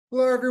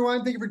Hello,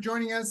 everyone. Thank you for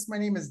joining us. My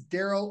name is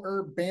Daryl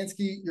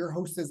Urbanski, your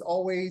host as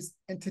always.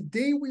 And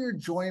today we are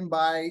joined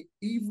by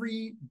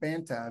Avery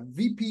Banta,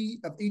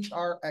 VP of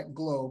HR at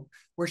Globe,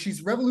 where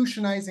she's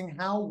revolutionizing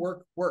how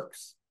work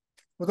works.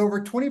 With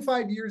over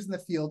 25 years in the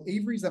field,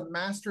 Avery's a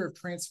master of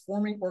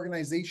transforming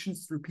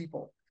organizations through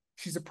people.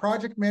 She's a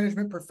project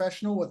management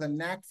professional with a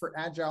knack for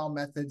agile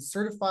methods,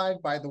 certified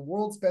by the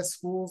world's best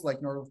schools like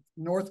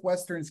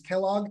Northwestern's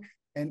Kellogg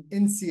and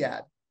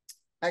INSEAD.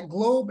 At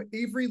Globe,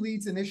 Avery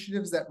leads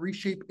initiatives that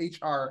reshape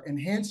HR,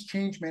 enhance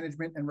change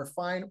management, and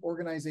refine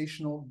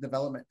organizational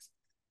development.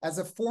 As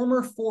a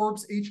former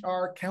Forbes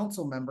HR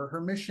Council member, her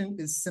mission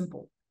is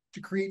simple: to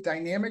create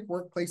dynamic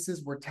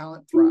workplaces where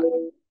talent thrives.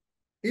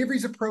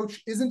 Avery's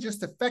approach isn't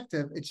just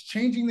effective, it's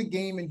changing the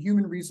game in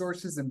human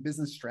resources and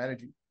business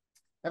strategy.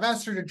 I've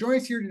asked her to join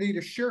us here today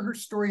to share her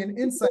story and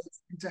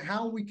insights into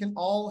how we can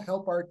all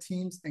help our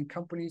teams and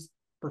companies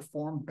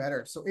perform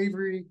better. So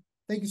Avery,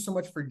 thank you so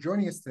much for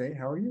joining us today.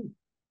 How are you?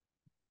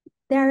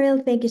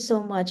 Daryl, thank you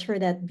so much for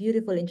that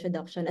beautiful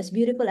introduction. As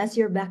beautiful as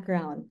your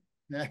background.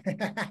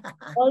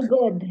 All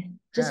good.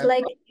 Just Yeah,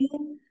 like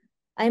you,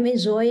 I'm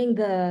enjoying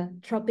the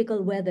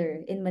tropical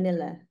weather in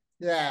Manila.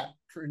 yeah,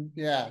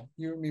 yeah,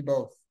 you and me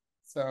both.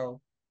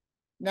 So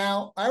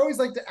now I always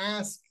like to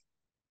ask,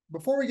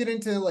 before we get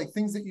into like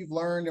things that you've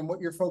learned and what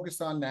you're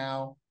focused on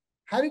now,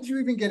 how did you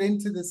even get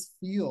into this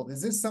field?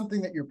 Is this something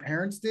that your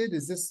parents did?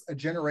 Is this a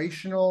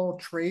generational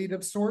trade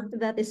of sort?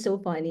 That is so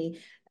funny.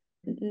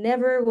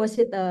 Never was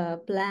it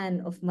a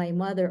plan of my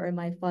mother or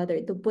my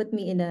father to put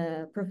me in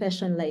a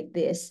profession like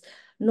this,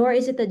 nor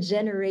is it a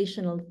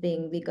generational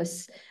thing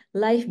because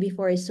life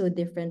before is so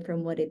different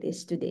from what it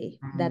is today.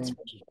 That's Mm,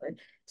 for sure.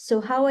 So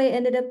how I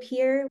ended up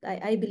here,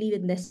 I believe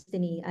in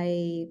destiny.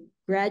 I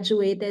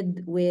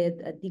graduated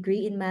with a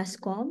degree in mass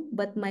comm,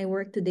 but my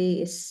work today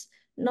is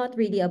not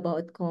really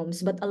about comms,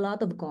 but a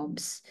lot of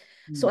comms.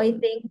 So mm, I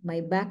think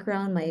my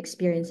background, my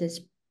experiences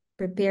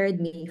prepared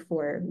me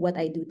for what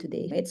I do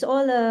today. It's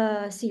all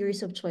a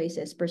series of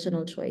choices,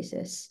 personal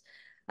choices.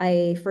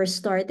 I first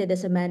started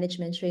as a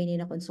management trainee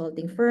in a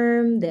consulting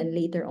firm, then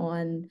later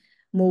on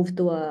moved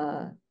to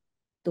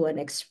an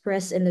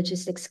express and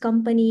logistics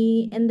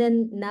company, and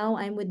then now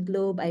I'm with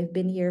Globe. I've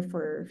been here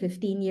for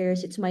 15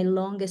 years. It's my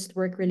longest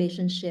work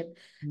relationship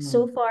mm.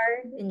 so far,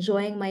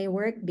 enjoying my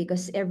work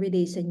because every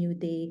day is a new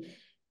day.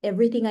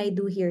 Everything I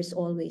do here is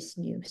always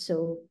new.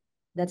 So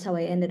that's how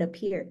I ended up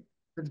here.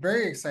 It's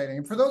very exciting.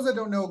 And for those that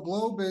don't know,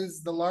 Globe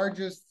is the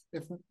largest,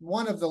 if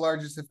one of the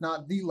largest, if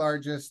not the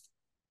largest,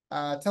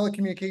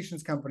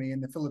 telecommunications company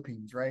in the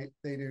Philippines, right?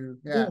 They do,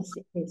 yeah. Yes,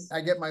 it is.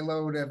 I get my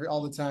load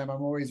all the time.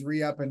 I'm always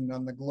re-upping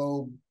on the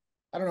Globe.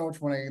 I don't know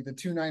which one I get, the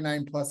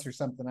 299 plus or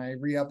something. I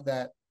re-up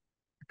that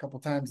a couple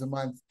times a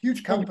month. Huge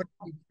And company.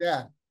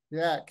 Yeah.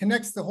 Yeah. It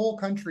connects the whole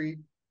country.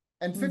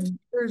 And 50 mm,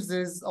 years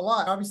is a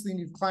lot. Obviously,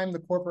 you've climbed the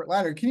corporate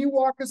ladder. Can you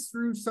walk us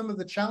through some of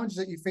the challenges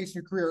that you face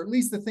in your career, or at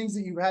least the things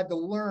that you've had to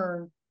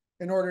learn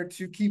in order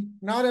to keep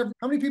not every,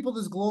 how many people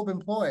does Globe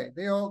employ?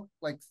 They all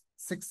like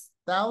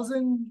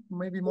 6,000,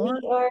 maybe we more.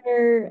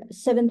 are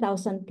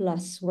 7,000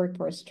 plus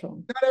workforce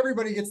strong. Not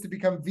everybody gets to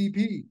become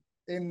VP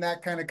in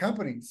that kind of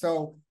company.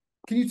 So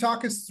can you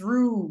talk us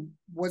through,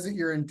 was it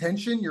your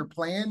intention, your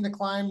plan to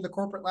climb the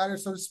corporate ladder,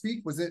 so to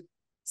speak? Was it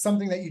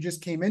something that you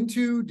just came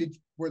into?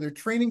 Were there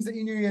trainings that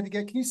you knew you had to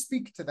get? Can you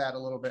speak to that a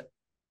little bit?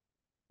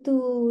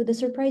 To the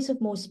surprise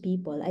of most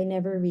people, I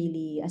never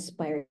really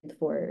aspired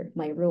for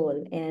my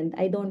role and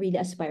I don't really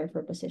aspire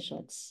for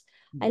positions.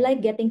 I Mm,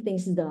 like getting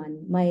things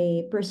done.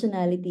 My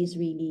personality is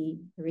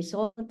really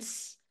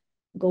results,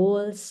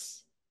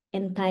 goals,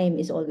 and time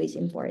is always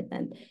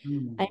important.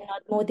 mm, I'm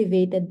not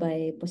motivated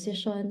by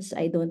positions.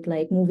 I don't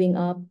like moving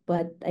up,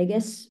 but I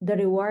guess the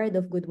reward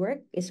of good work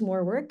is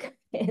more work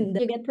and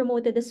you get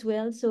promoted as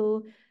well.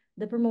 So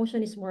the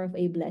promotion is more of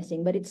a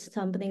blessing, but it's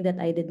something that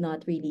I did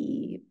not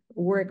really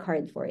work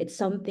hard for. It's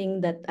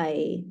something that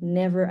I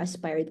never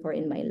aspired for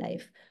in my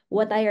life.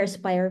 What I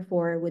aspire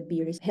for would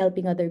be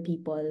helping other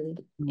people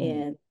mm.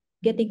 and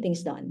getting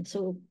things done.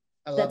 So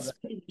I love that's that.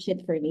 pretty much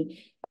it for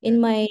me. Yeah. In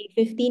my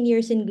 15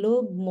 years in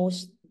Globe,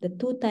 the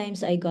two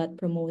times I got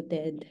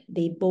promoted,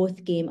 they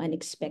both came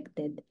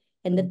unexpected.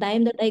 And the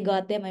time that I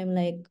got them, I'm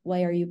like,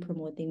 why are you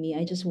promoting me?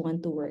 I just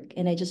want to work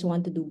and I just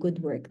want to do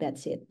good work.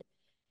 That's it.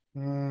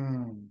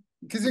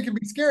 Because it can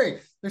be scary.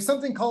 There's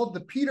something called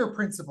the Peter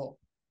principle,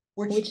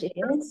 which, Which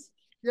is,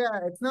 yeah,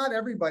 it's not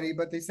everybody,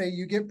 but they say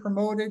you get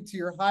promoted to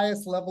your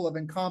highest level of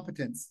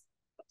incompetence.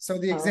 So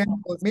the example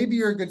oh, is maybe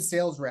you're a good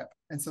sales rep.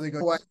 And so they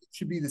go, what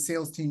should be the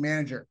sales team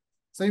manager?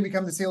 So you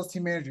become the sales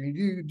team manager.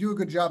 You do a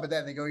good job at that.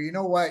 And they go, you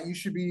know what? You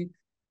should be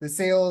the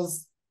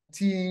sales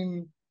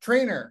team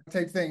trainer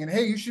type thing. And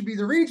hey, you should be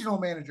the regional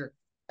manager.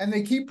 And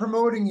they keep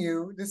promoting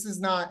you. This is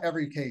not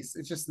every case,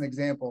 it's just an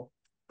example.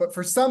 But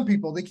for some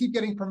people, they keep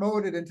getting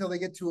promoted until they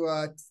get to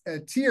a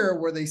tier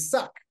where they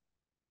suck.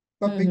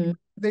 But because mm-hmm.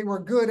 they were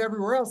good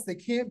everywhere else, they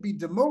can't be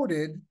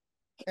demoted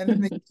and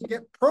then they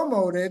get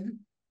promoted.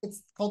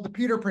 It's called the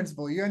Peter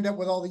principle. You end up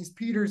with all these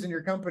Peters in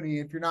your company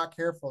if you're not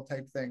careful,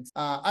 type things.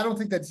 I don't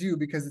think that's you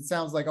because it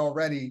sounds like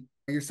already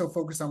You're so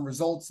focused on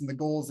results and the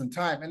goals and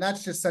time. And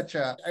that's just such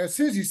a, as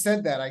soon as you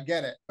said that, I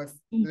get it. But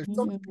there's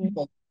so many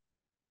people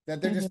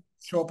that they're just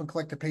show up and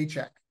collect a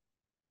paycheck.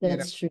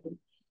 That's true.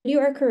 You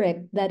are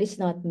correct. That is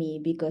not me,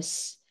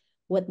 because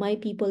what my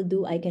people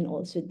do, I can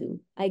also do.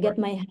 I get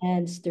my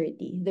hands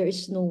dirty. There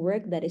is no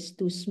work that is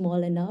too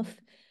small enough.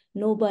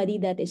 Nobody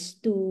that is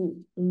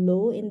too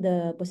low in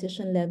the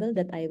position level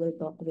that I will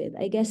talk with.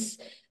 I guess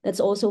that's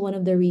also one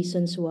of the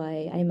reasons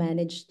why I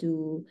managed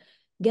to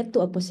get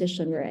to a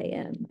position where I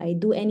am. I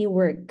do any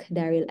work,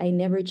 Daryl. I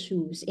never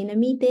choose. In a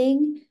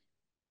meeting,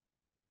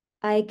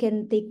 I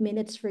can take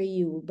minutes for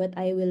you, but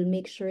I will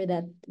make sure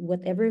that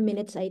whatever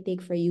minutes I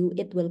take for you,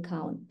 it will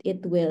count.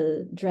 It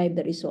will drive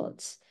the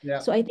results. Yeah.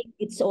 So I think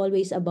it's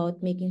always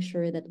about making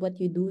sure that what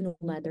you do, no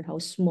matter how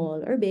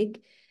small or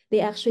big, they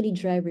actually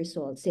drive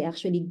results. They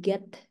actually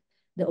get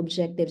the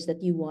objectives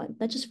that you want,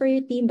 not just for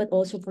your team, but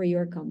also for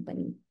your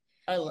company.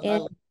 I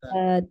And like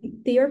that.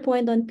 to your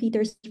point on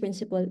Peter's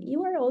principle,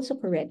 you are also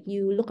correct.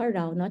 You look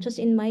around, not just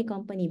in my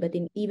company, but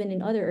in even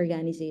in other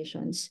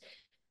organizations.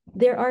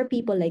 There are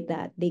people like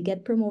that. They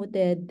get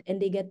promoted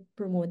and they get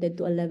promoted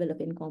to a level of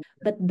income.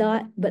 But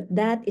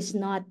that is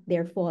not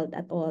their fault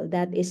at all.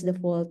 That is the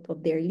fault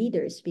of their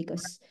leaders,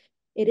 because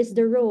it is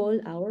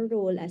our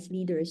role as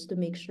leaders, to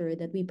make sure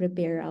that we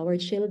prepare our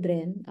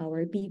children,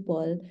 our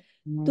people,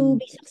 to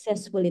be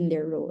successful in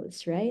their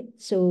roles, right?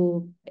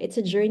 So it's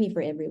a journey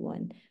for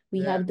everyone.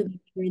 We Yeah. have to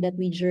make sure that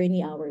we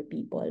journey our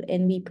people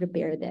and we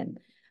prepare them.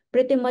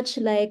 Pretty much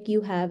like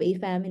you have a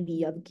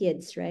family of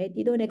kids, right?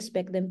 You don't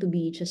expect them to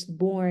be just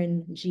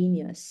born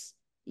genius.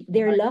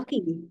 They're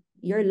lucky.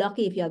 You're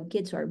lucky if you have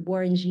kids who are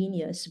born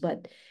genius,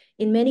 but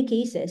in many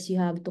cases, you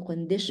have to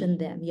condition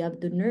them, you have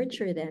to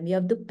nurture them, you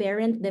have to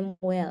parent them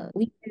well.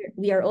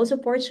 We are also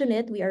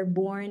fortunate. We are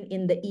born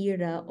in the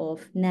era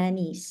of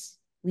nannies.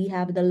 We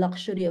have the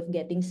luxury of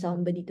getting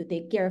somebody to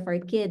take care of our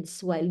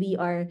kids while we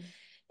are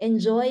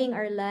enjoying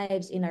our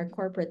lives in our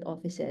corporate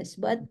offices.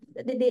 But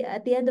at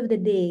the end of the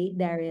day,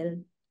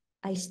 Daryl,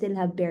 I still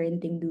have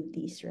parenting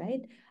duties,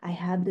 right? I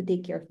have to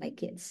take care of my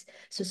kids.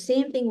 So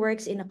same thing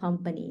works in a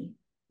company.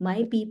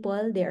 My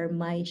people, they are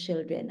my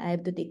children. I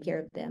have to take care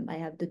of them. I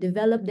have to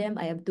develop them.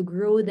 I have to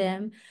grow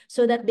them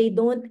so that they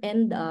don't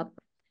end up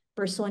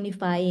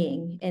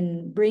personifying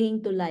and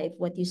bringing to life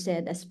what you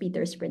said as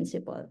Peter's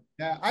principle.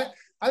 Yeah,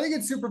 I think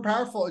it's super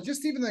powerful.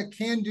 Just even the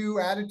can-do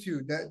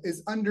attitude that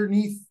is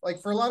underneath,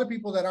 like for a lot of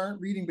people that aren't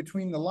reading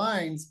between the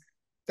lines,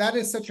 that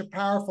is such a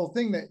powerful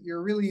thing that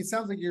you're really, it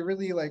sounds like you're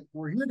really like,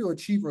 we're here to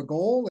achieve a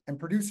goal and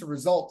produce a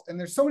result. And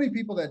there's so many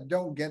people that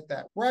don't get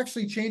that. We're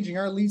actually changing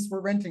our lease.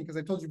 We're renting, because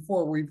I told you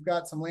before, we've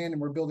got some land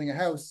and we're building a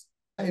house.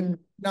 It may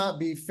not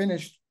be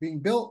finished being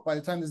built by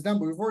the time this is done,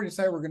 but we've already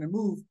decided we're going to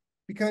move,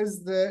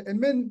 because the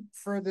admin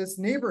for this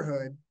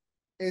neighborhood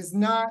is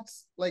not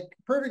like,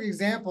 perfect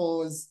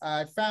example is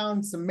I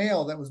found some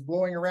mail that was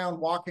blowing around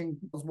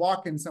was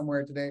walking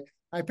somewhere today.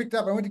 I picked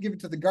up, I went to give it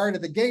to the guard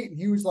at the gate and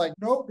he was like,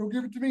 nope, don't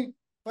give it to me.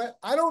 But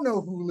I don't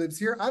know who lives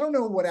here. I don't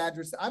know what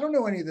address. I don't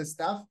know any of this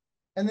stuff.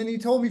 And then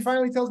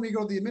finally tells me to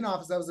go to the admin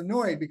office. I was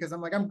annoyed because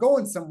I'm like, I'm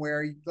going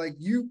somewhere. Like,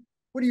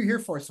 what are you here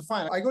for? So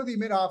fine. I go to the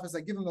admin office, I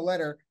give them the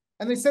letter.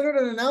 And they sent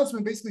out an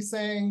announcement basically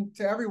saying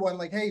to everyone,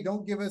 like, hey,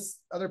 don't give us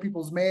other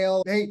people's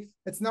mail. Hey,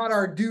 it's not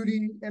our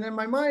duty. And in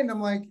my mind,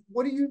 I'm like,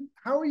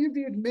 how are you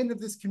the admin of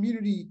this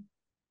community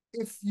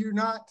if you're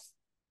not?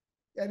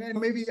 And then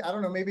maybe, I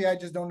don't know, maybe I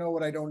just don't know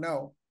what I don't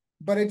know.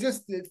 But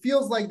it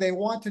feels like they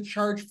want to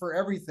charge for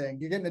everything.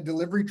 You're getting a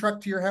delivery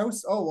truck to your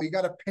house. Oh, well, you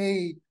got to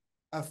pay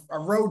a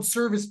road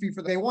service fee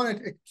they want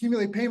to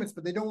accumulate payments,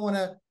 but they don't want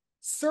to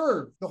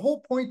serve. The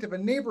whole point of a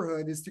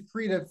neighborhood is to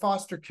create a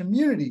foster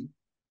community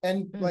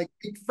and like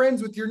make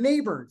friends with your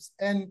neighbors.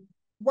 And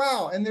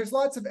wow, and there's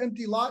lots of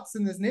empty lots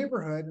in this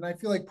neighborhood. And I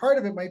feel like part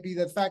of it might be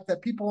the fact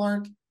that people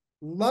aren't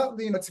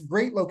lovely. It's a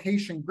great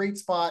location, great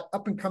spot,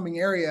 up and coming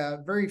area,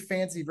 very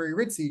fancy, very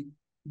ritzy,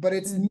 but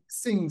it's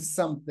missing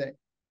something,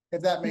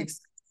 if that makes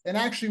sense. And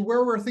actually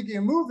where we're thinking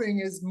of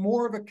moving is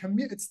more of a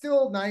community. It's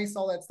still nice,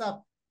 all that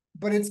stuff,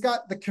 but it's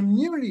got the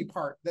community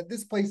part that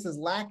this place is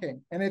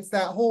lacking. And it's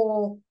that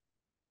whole,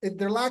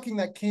 they're lacking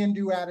that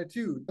can-do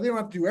attitude. They don't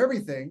have to do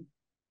everything,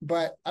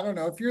 but I don't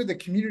know, if you're the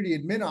community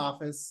admin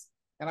office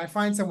and I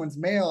find someone's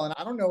mail and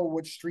I don't know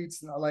which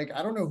streets, like,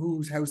 I don't know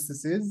whose house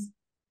this is,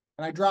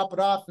 and I drop it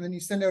off, and then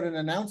you send out an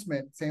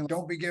announcement saying,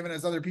 don't be giving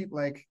us other people,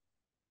 like,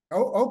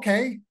 oh,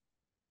 okay.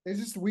 It's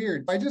just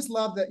weird. I just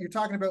love that you're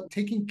talking about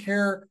taking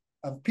care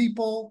of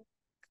people.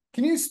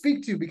 Can you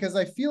speak to, because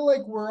I feel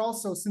like we're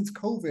also, since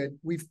COVID,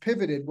 we've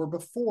pivoted, where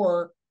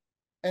before,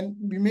 and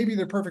maybe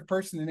the perfect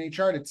person in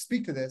HR to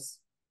speak to this,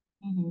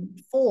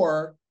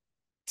 before,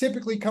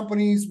 typically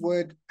companies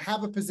would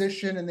have a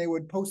position and they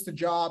would post a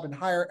job and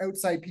hire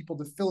outside people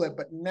to fill it.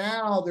 But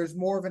now there's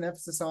more of an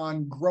emphasis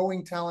on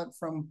growing talent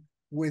from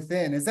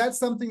within. Is that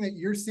something that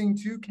you're seeing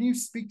too? Can you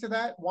speak to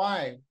that?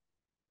 Why?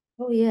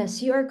 Oh,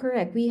 yes, you are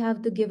correct. We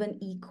have to give an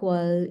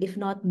equal, if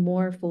not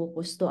more,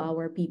 focus to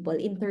our people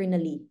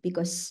internally,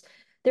 because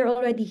they're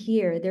already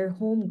here. They're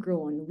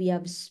homegrown. We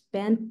have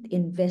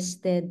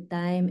invested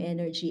time,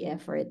 energy,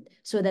 effort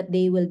so that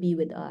they will be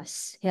with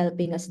us,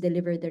 helping us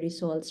deliver the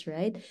results,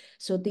 right?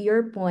 So to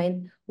your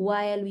point,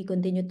 while we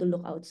continue to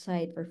look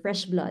outside for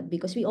fresh blood,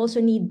 because we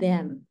also need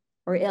them,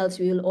 or else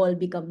we will all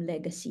become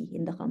legacy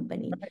in the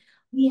company.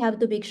 We have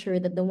to make sure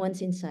that the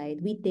ones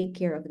inside, we take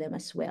care of them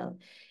as well.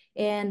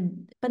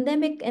 And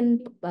pandemic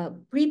and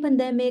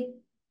pre-pandemic,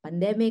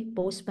 pandemic,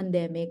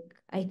 post-pandemic,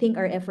 I think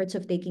our efforts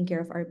of taking care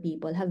of our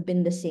people have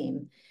been the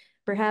same.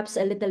 Perhaps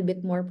a little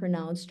bit more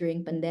pronounced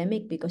during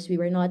pandemic because we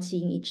were not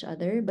seeing each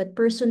other. But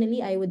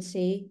personally, I would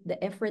say the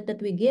effort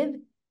that we give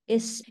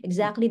is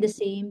exactly the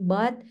same,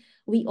 but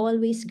we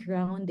always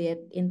ground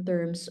it in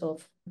terms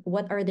of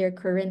what are their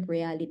current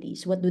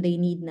realities? What do they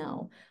need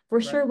now? For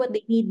Right. sure, what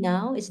they need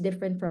now is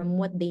different from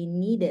what they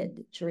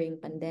needed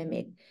during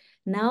pandemic.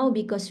 Now,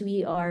 because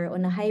we are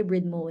on a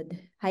hybrid mode,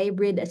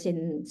 hybrid as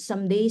in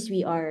some days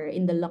we are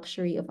in the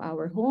luxury of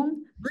our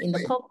home, in the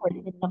Really? comfort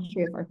and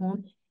luxury of our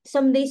home.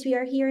 Some days we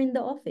are here in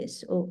the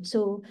office.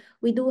 So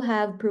we do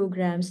have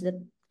programs that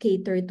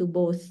cater to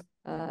both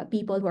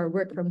people who are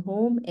work from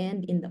home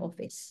and in the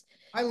office.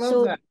 I love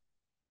So that.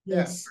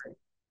 Yeah. yes,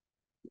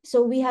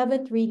 so we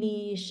haven't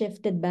really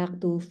shifted back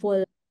to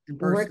full In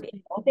person. work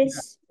in Yeah.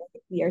 office.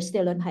 We are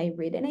still on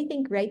hybrid. And I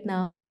think right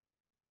now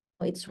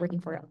it's working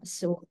for us.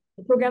 So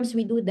the programs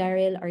we do,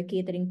 Daryl, are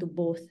catering to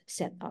both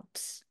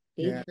setups.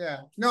 Okay. Yeah. Yeah.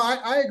 No,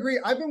 I agree.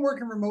 I've been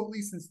working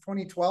remotely since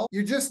 2012.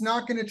 You're just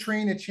not going to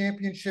train a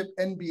championship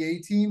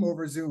NBA team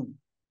over Zoom.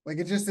 Like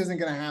it just isn't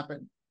going to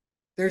happen.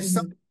 There's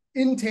some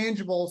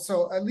intangible.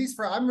 So at least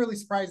I'm really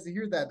surprised to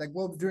hear that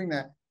Globe's doing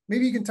that.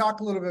 Maybe you can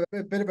talk a little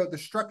bit about the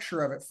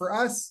structure of it. For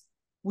us,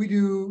 we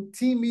do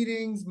team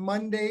meetings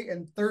Monday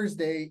and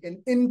Thursday and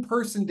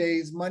in-person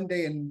days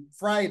Monday and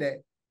Friday.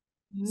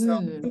 So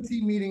one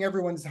team meeting,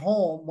 everyone's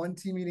home, one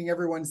team meeting,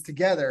 everyone's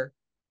together.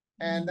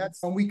 And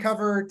that's when we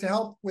cover, to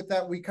help with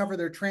that, we cover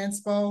their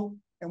transpo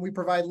and we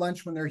provide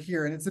lunch when they're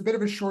here. And it's a bit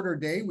of a shorter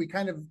day. We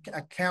kind of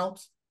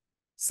account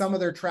some of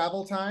their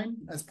travel time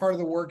as part of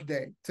the work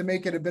day to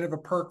make it a bit of a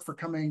perk for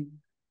coming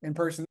in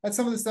person. That's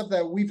some of the stuff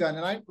that we've done.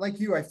 And I, like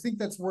you, I think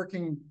that's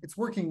working. It's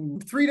working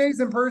 3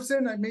 days in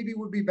person. Maybe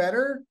would be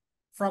better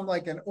from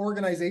like an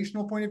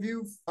organizational point of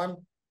view. I'm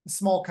a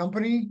small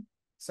company,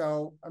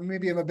 so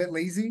maybe I'm a bit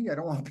lazy. I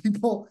don't want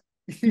people,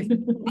 I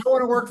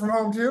want to work from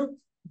home too.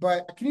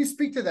 But can you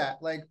speak to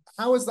that? Like,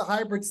 how is the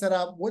hybrid set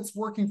up? What's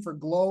working for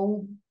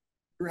Globe?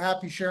 You're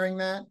happy sharing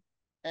that?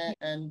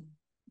 And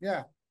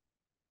yeah.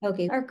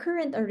 Okay. Our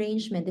current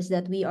arrangement is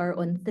that we are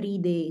on 3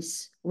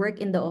 days work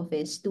in the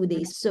office, 2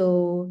 days.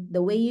 So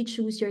the way you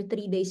choose your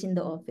 3 days in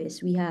the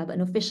office, we have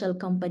an official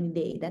company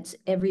day. That's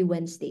every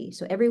Wednesday.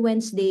 So every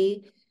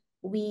Wednesday,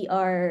 we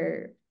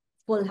are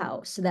full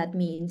house. So that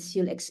means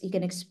you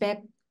can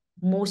expect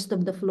most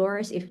of the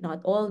floors, if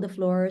not all the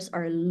floors,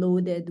 are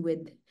loaded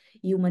with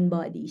human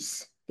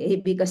bodies. Okay,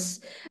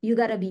 because you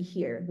gotta be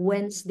here.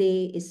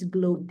 Wednesday is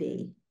Globe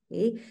Day.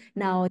 Okay.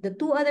 Now the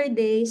 2 other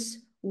days,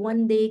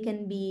 one day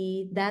can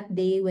be that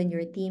day when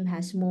your team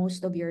has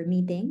most of your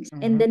meetings,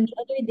 and then the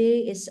other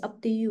day is up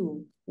to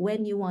you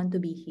when you want to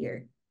be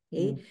here.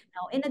 Okay.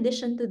 Now, in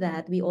addition to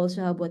that, we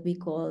also have what we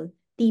call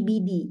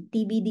TBD.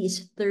 TBD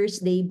is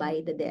Thursday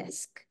by the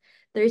desk.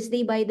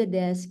 Thursday by the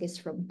desk is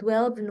from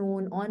 12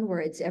 noon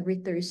onwards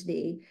every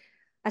Thursday.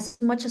 As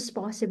much as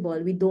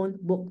possible, we don't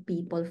book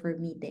people for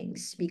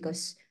meetings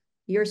because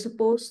you're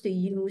supposed to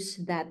use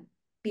that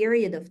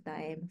period of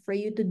time for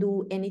you to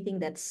do anything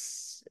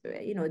that's,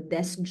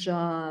 desk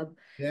job,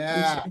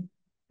 Yeah. research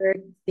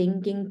work,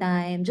 thinking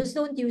time. Just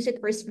don't use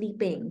it for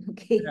sleeping,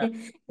 okay? Yeah.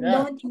 And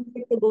Yeah. don't use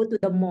it to go to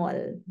the mall,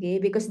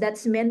 okay? Because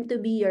that's meant to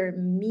be your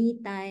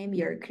me time,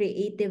 your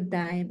creative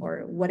time,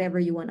 or whatever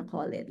you want to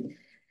call it.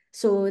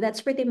 So that's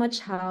pretty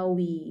much how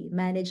we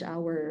manage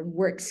our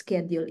work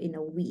schedule in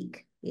a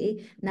week.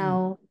 Okay.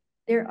 Now,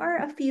 there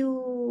are a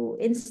few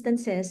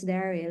instances,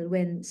 Daryl,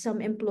 when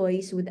some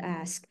employees would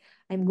ask,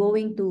 I'm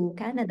going to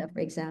Canada,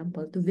 for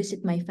example, to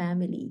visit my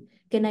family.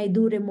 Can I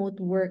do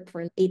remote work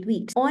for 8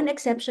 weeks? On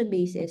exception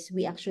basis,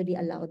 we actually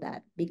allow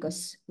that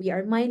because we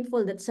are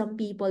mindful that some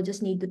people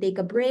just need to take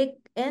a break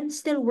and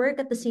still work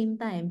at the same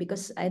time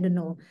because I don't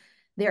know,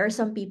 there are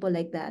some people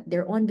like that.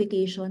 They're on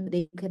vacation,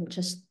 they can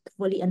just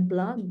fully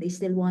unplug. They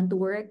still want to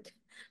work.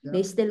 Yeah.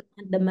 They still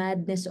want the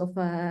madness of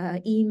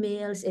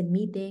emails and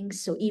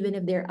meetings. So even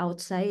if they're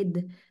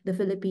outside the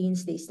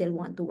Philippines, they still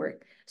want to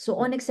work. So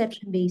on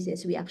exception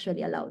basis, we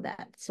actually allow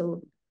that.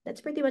 So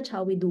that's pretty much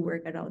how we do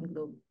work around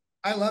Globe.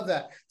 I love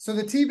that. So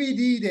the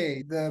TBD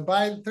day, the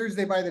by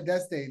Thursday by the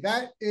desk day,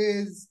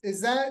 is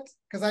that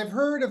because I've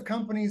heard of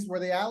companies where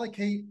they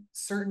allocate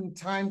certain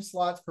time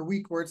slots per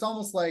week where it's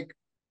almost like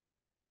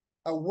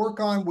a work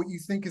on what you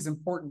think is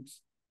important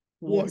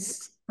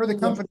Yes. for the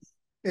Yes. company.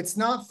 It's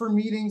not for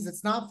meetings.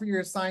 It's not for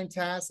your assigned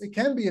tasks. It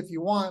can be if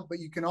you want, but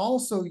you can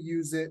also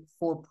use it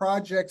for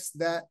projects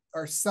that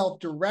are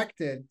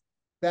self-directed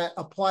that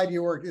apply to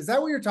your work. Is that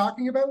what you're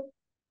talking about?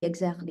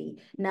 Exactly.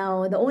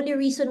 Now, the only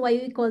reason why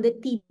we called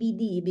it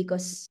TBD,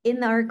 because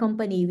in our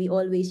company, we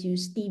always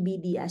use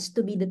TBD as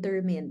to be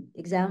determined.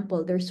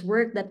 Example, there's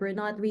work that we're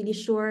not really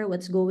sure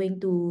what's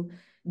going to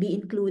be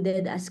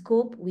included as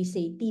scope, we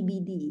say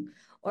TBD.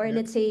 Or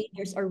Yeah. let's say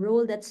there's a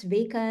role that's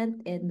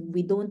vacant and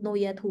we don't know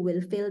yet who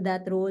will fill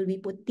that role,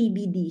 we put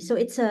TBD. So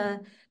it's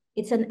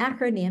an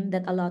acronym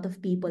that a lot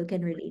of people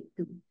can relate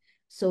to.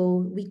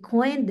 So we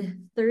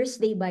coined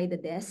Thursday by the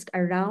desk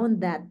around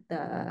that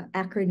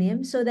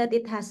acronym so that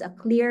it has a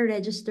clear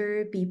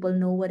register, people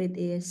know what it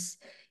is,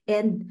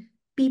 and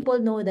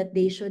people know that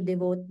they should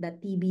devote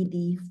that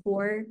TBD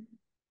for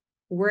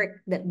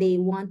work that they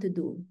want to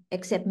do,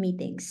 except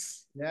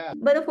meetings. Yeah,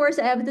 But of course,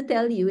 I have to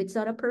tell you, it's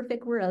not a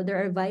perfect world.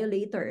 There are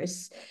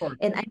violators. of course.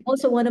 And I'm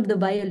also one of the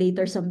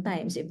violators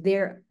sometimes. If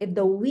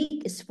the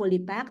week is fully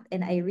packed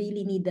and I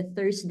really need the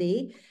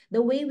Thursday,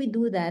 the way we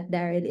do that,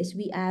 Daryl, is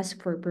we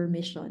ask for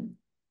permission.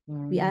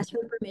 We Mhm. ask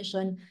for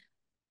permission.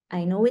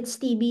 I know it's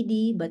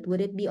TBD, but would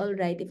it be all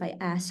right if I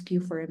ask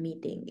you for a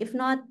meeting? If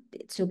not,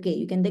 it's okay.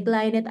 You can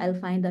decline it. I'll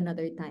find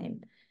another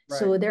time. Right.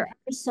 So there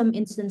are some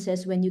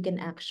instances when you can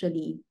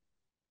actually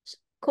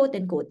quote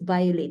unquote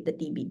violate the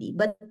TBD.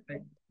 But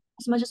Right.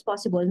 as much as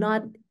possible,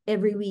 not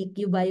every week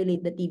you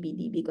violate the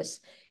TBD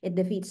because it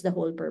defeats the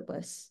whole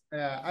purpose.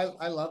 Yeah,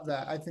 I love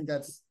that. I think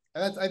that's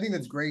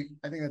great.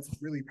 I think that's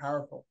really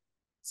powerful.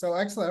 So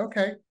excellent.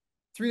 Okay.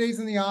 3 days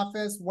in the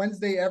office.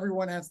 Wednesday,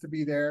 everyone has to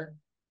be there.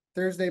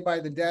 Thursday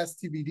by the desk,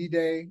 TBD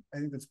day. I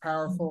think that's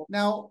powerful.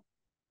 Now,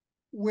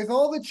 with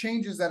all the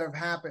changes that have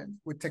happened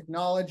with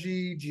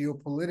technology,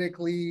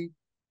 geopolitically,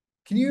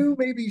 can you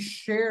maybe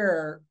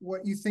share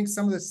what you think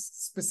some of the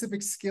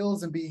specific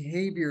skills and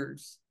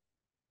behaviors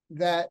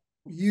that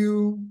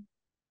you,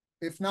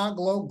 if not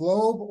globe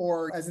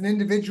or as an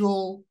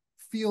individual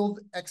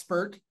field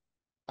expert,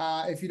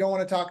 if you don't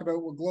want to talk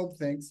about what Globe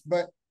thinks,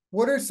 but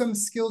what are some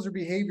skills or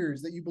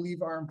behaviors that you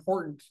believe are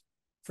important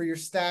for your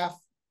staff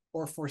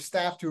or for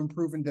staff to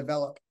improve and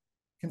develop,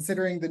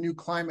 considering the new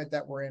climate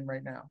that we're in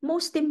right now?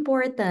 Most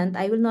important,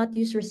 I will not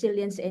use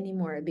resilience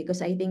anymore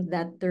because I think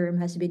that term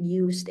has been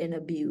used and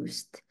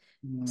abused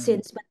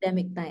since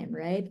pandemic time,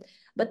 right?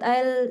 But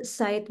I'll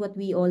cite what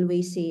we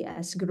always say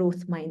as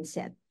growth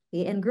mindset.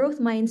 Okay? And growth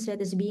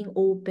mindset is being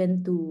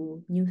open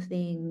to new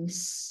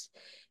things,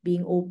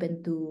 being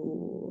open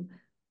to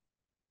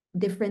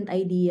different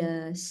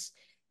ideas,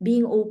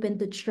 being open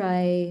to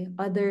try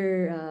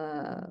other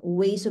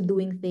ways of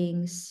doing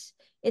things.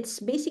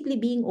 It's basically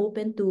being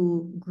open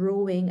to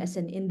growing as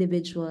an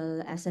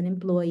individual, as an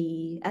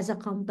employee, as a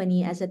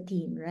company, as a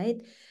team,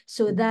 right?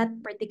 So that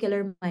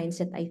particular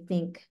mindset, I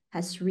think,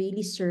 has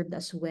really served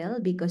us well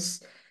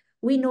because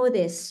we know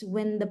this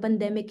when the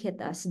pandemic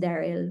hit us,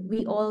 Daryl,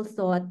 we all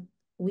thought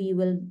we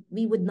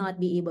would not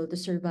be able to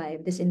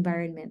survive this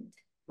environment.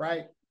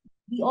 Right,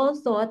 We all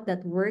thought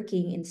that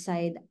working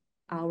inside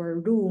our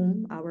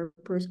room,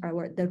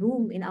 the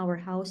room in our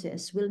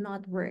houses will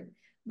not work,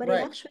 but it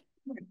right, actually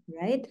worked,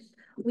 right?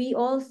 We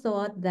all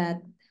thought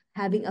that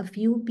having a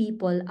few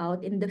people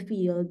out in the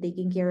field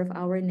taking care of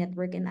our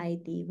network and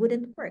IT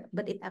wouldn't work,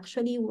 but it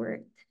actually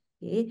worked.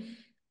 Okay.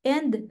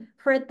 And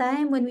for a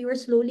time when we were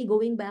slowly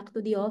going back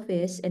to the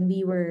office and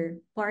we were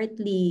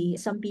partly,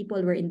 some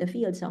people were in the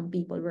field, some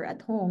people were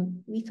at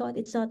home, we thought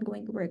it's not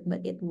going to work,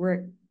 but it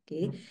worked.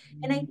 Okay.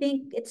 And I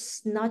think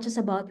it's not just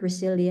about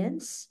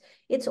resilience,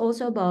 it's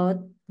also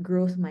about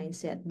growth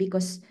mindset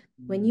because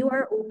when you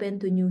are open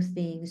to new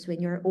things,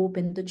 when you're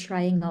open to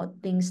trying out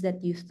things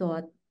that you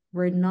thought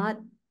were not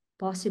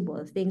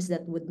possible, things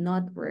that would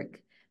not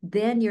work,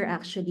 then you're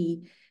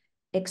actually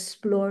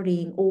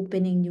exploring,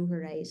 opening new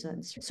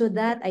horizons. So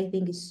that I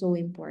think is so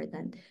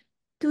important.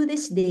 To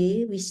this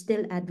day, we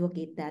still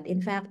advocate that. In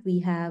fact,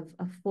 we have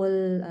a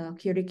full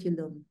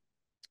curriculum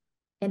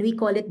and we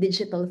call it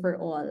digital for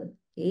all.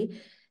 Okay,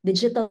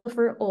 digital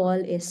for all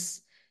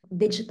is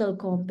digital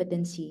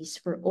competencies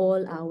for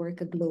all our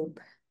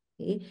kaglobe.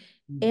 Okay,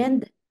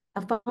 and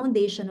a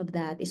foundation of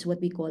that is what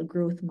we call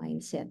growth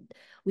mindset.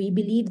 We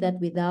believe that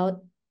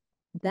without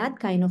that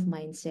kind of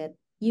mindset,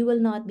 you will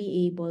not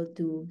be able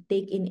to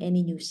take in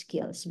any new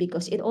skills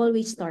because it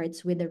always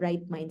starts with the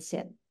right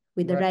mindset,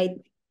 with the right,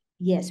 right,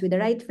 yes, with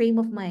the right frame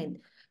of mind.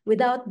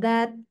 Without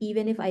that,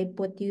 even if I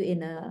put you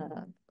in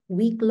a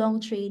week-long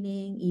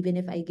training, even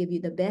if I give you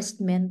the best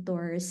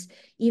mentors,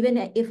 even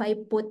if I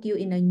put you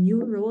in a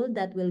new role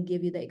that will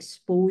give you the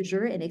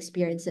exposure and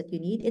experience that you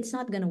need, it's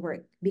not going to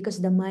work because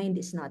the mind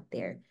is not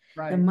there.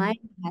 The right. mind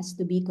has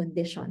to be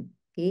conditioned.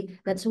 Okay,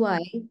 that's why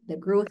the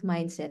growth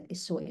mindset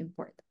is so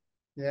important.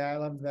 Yeah, I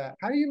love that.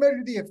 How do you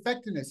measure the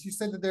effectiveness? You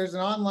said that there's an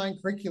online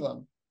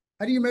curriculum.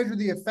 How do you measure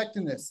the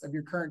effectiveness of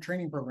your current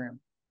training program?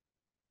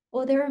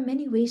 Oh, there are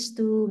many ways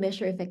to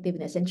measure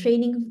effectiveness, and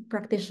training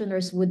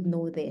practitioners would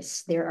know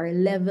this. There are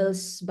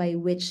levels by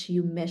which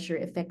you measure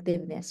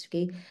effectiveness.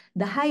 Okay.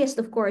 The highest,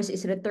 of course,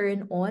 is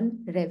return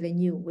on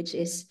revenue, which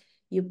is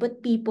You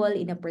put people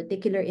in a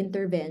particular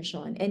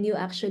intervention and you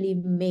actually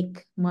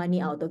make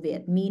money out of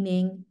it,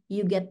 meaning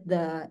you get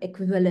the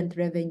equivalent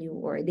revenue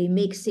or they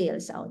make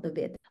sales out of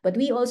it. But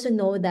we also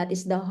know that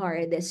is the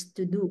hardest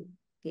to do.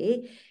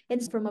 Okay.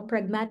 And from a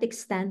pragmatic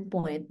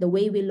standpoint, the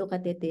way we look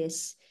at it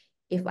is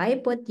if I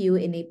put you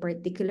in a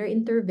particular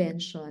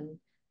intervention,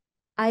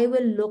 I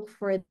will look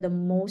for the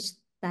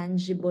most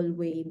tangible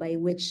way by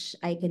which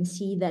I can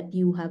see that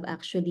you have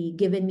actually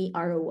given me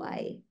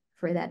ROI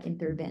for that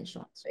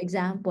intervention. So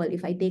example,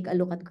 if I take a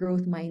look at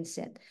growth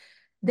mindset,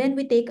 then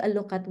we take a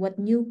look at what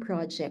new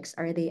projects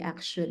are they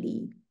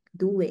actually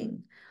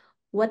doing?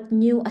 What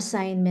new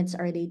assignments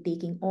are they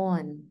taking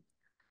on?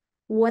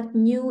 What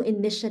new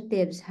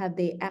initiatives have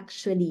they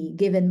actually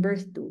given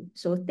birth to?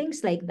 So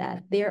things like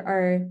that. There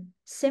are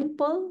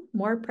simple,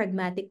 more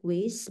pragmatic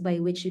ways by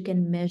which you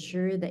can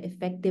measure the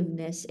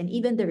effectiveness and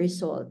even the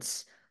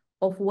results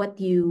of what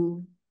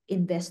you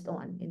invest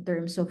on in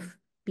terms of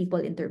people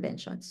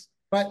interventions.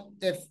 But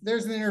if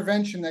there's an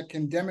intervention that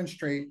can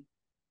demonstrate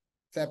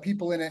that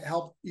people in it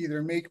help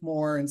either make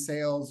more in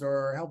sales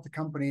or help the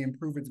company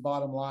improve its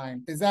bottom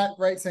line, is that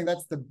right, saying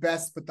that's the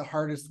best but the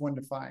hardest one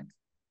to find?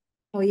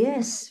 Oh,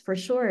 yes, for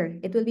sure.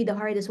 It will be the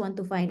hardest one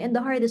to find and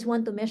the hardest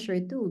one to measure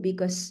too,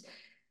 because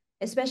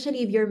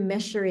especially if you're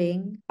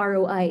measuring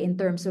ROI in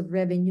terms of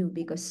revenue,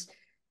 because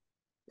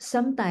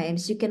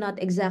sometimes you cannot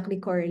exactly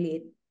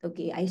correlate.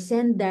 Okay, I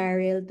send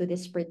Daryl to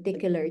this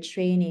particular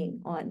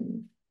training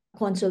on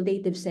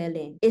consultative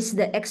selling. Is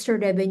the extra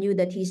revenue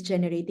that he's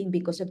generating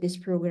because of this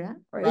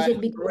program? Or is Right. it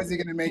Or because is he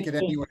going to make it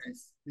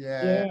anyways?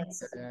 Yeah.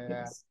 yes, Yeah. Yeah.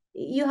 yes.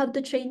 You have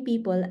to train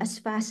people as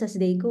fast as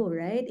they go,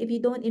 right? If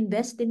you don't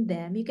invest in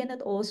them, you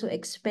cannot also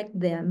expect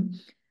them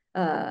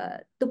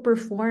to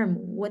perform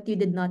what you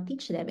did not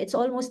teach them. It's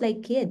almost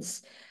like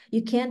kids.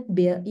 You can't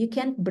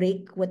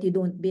break what you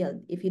don't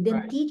build. If you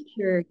didn't Right. teach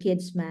your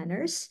kids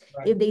manners,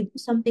 Right. if they do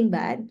something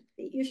bad,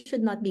 you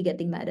should not be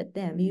getting mad at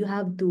them. You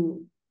have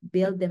to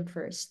build them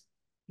first.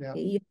 Yeah.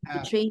 Okay? You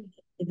have to train,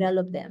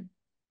 develop them.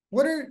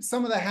 What are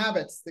some of the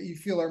habits that you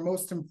feel are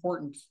most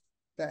important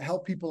that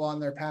help people on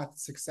their path to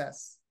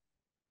success?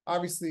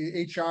 Obviously,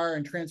 HR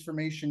and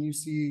transformation, you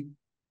see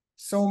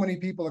so many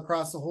people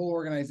across the whole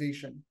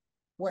organization.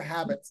 What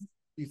habits do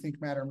you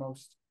think matter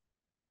most?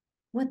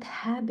 What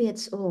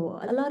habits? Oh,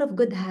 a lot of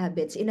good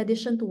habits. In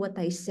addition to what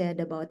I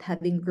said about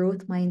having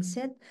growth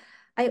mindset,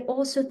 I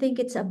also think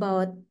it's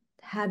about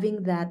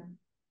having that,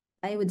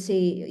 I would say,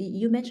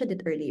 you mentioned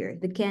it earlier,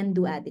 the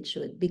can-do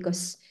attitude,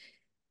 because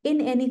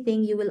in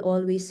anything, you will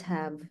always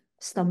have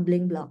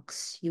stumbling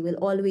blocks. You will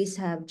always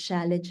have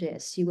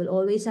challenges. You will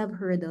always have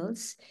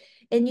hurdles.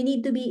 And you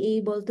need to be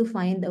able to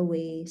find a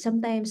way,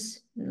 sometimes,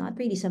 not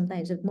really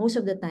sometimes, but most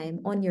of the time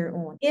on your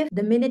own. If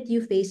the minute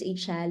you face a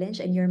challenge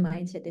and your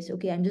mindset is,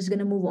 okay, I'm just going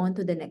to move on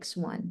to the next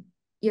one,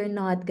 you're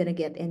not going to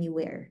get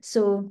anywhere.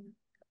 So,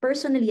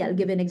 personally, I'll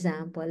give an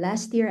example.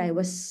 Last year, I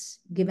was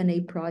given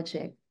a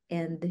project.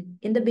 And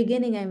in the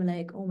beginning, I'm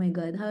like, oh my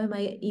God, how am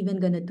I even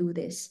going to do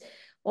this?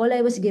 All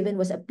I was given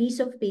was a piece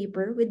of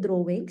paper with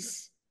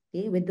drawings,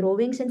 okay, with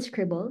drawings and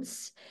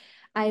scribbles.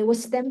 I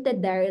was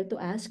tempted, Daryl,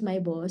 to ask my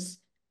boss,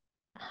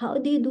 how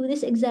do you do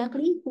this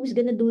exactly? Who's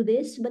gonna do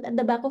this? But at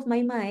the back of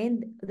my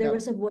mind, there Yeah.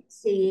 was a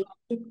voice saying,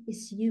 it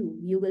is you.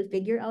 You will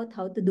figure out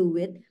how to do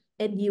it,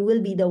 and you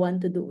will be the one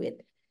to do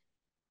it.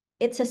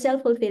 It's a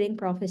self-fulfilling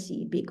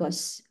prophecy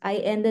because I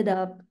ended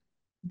up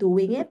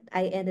doing it.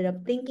 I ended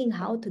up thinking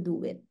how to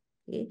do it.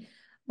 Okay.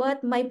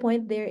 But my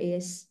point there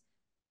is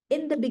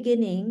in the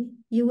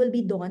beginning, you will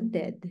be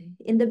daunted.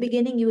 In the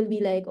beginning, you will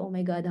be like, oh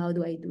my God, how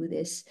do I do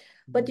this?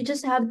 But you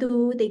just have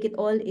to take it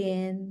all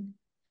in,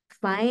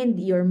 find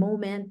your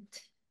moment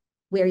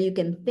where you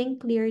can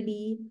think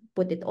clearly,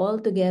 put it all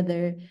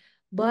together.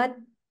 But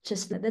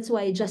just that's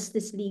why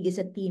Justice League is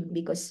a team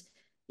because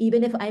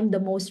even if I'm the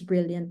most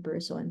brilliant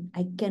person,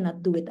 I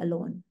cannot do it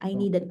alone. I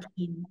need a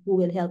team who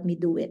will help me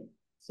do it.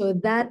 So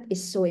that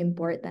is so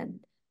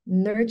important.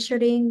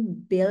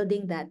 Nurturing,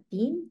 building that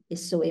team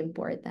is so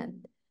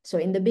important. So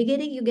in the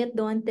beginning, you get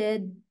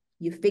daunted,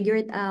 you figure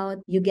it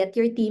out, you get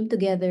your team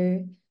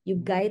together, you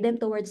guide them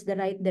towards the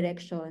right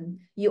direction.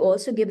 You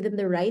also give them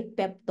the right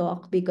pep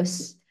talk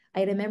because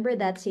I remember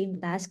that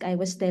same task I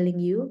was telling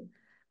you.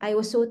 I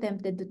was so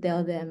tempted to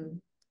tell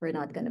them, we're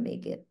not going to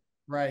make it.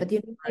 Right. But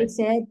you know, I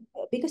said,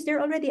 because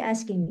they're already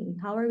asking me,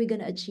 how are we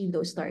going to achieve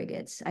those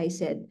targets? I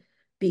said,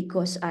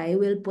 because I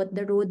will put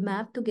the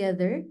roadmap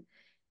together.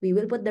 We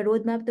will put the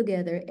roadmap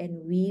together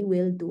and we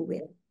will do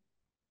it.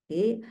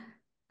 Okay.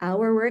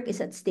 Our work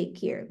is at stake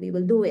here. We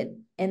will do it.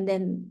 And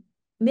then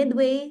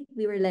midway,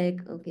 we were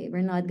like, okay,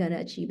 we're not going to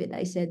achieve it.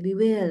 I said, we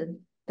will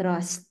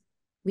trust.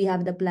 We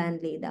have the plan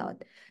laid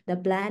out. The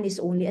plan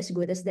is only as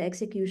good as the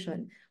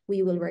execution.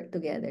 We will work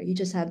together. You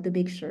just have to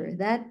make sure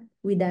that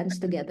we dance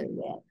together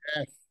well.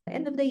 Yes.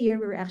 End of the year,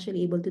 we were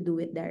actually able to do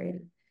it,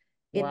 Daryl.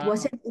 It Wow.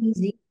 wasn't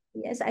easy.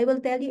 Yes, I will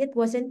tell you, it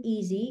wasn't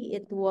easy.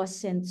 It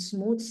wasn't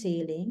smooth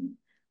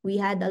sailing. We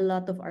had a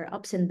lot of our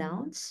ups and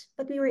downs,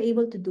 but we were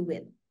able to do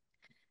it.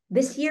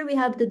 This year we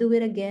have to do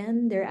it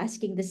again. They're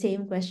asking the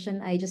same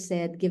question. I just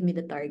said, give me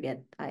the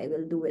target. I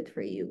will do it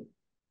for you.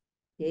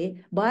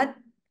 Okay. But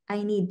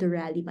I need to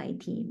rally my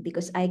team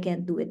because I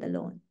can't do it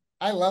alone.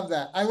 I love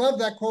that. I love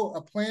that quote.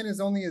 A plan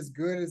is only as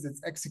good as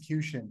its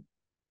execution.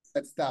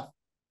 That stuff.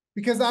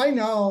 Because I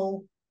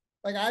know,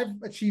 like, I've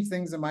achieved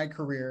things in my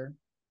career,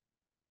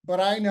 but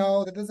I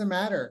know that doesn't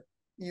matter.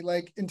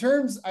 Like, in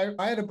terms, I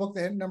had a book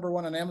that hit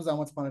 #1 on Amazon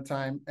once upon a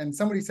time, and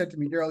somebody said to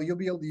me, Daryl, you'll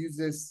be able to use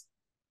this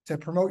to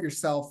promote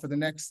yourself for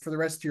the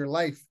rest of your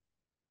life.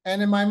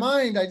 And in my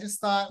mind, I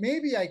just thought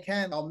maybe I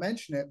can, I'll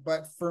mention it.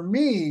 But for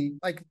me,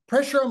 like,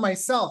 pressure on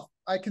myself,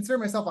 I consider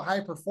myself a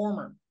high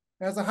performer.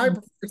 And as a high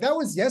performer, that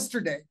was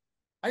yesterday.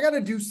 I got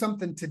to do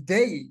something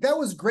today. That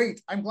was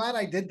great. I'm glad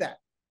I did that.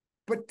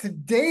 But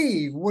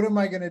today, what am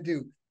I going to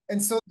do?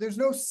 And so there's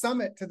no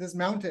summit to this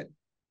mountain.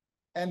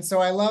 And so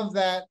I love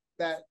that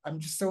I'm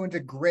just so into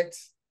grit.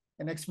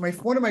 And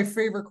one of my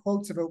favorite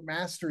quotes about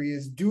mastery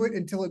is do it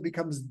until it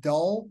becomes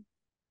dull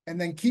and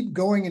then keep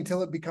going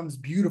until it becomes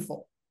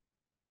beautiful.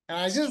 And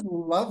I just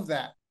love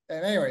that.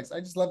 And anyways, I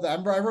just love that.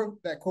 I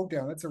wrote that quote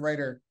down. That's a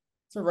writer.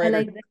 It's a I writer.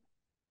 like that.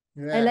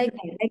 I Yeah. like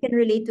that. I can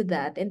relate to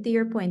that. And to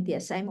your point,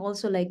 yes, I'm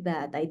also like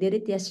that. I did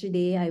it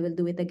yesterday. I will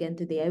do it again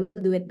today. I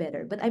will do it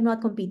better. But I'm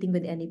not competing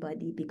with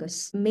anybody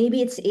because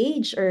maybe it's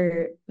age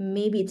or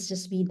maybe it's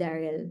just me,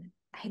 Daryl.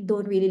 I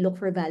don't really look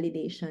for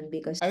validation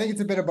because I think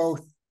it's a bit of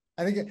both.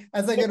 I think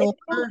as I get it's older,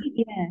 probably,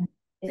 yeah,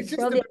 it's it's just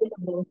a probably bit a bit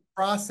of both.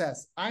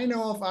 process. I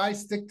know if I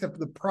stick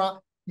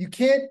to you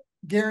can't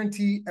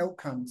guarantee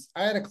outcomes.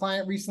 I had a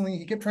client recently,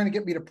 he kept trying to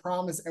get me to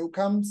promise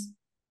outcomes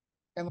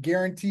and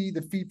guarantee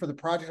the fee for the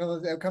project and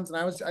those outcomes. And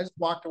I just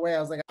walked away. I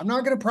was like, I'm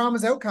not going to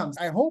promise outcomes.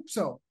 I hope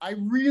so. I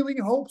really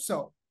hope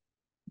so.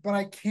 But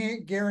I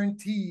can't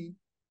guarantee.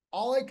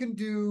 All I can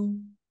do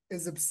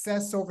is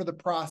obsess over the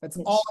process. That's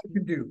all Yes. I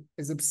can do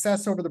is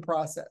obsess over the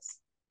process.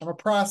 I'm a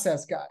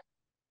process guy.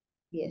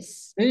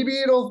 Yes. Maybe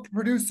it'll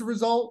produce the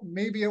result,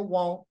 maybe it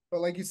won't. But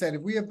like you said,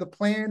 if we have the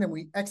plan and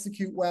we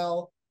execute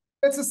well,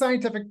 that's a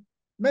scientific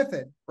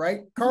method,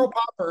 right? Karl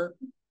Popper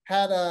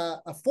had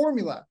a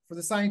formula for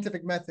the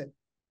scientific method.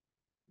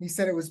 He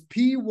said it was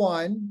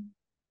P1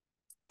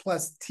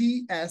 plus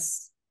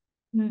TS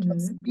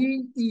plus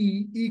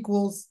PE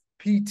equals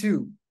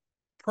P2.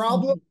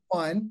 Problem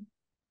one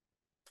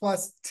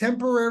plus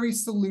temporary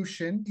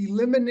solution,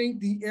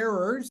 eliminate the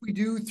errors we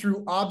do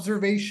through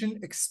observation,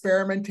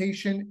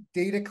 experimentation,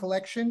 data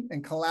collection,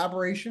 and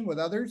collaboration with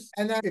others.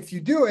 And then if you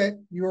do it,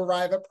 you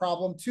arrive at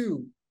problem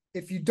two.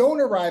 If you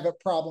don't arrive at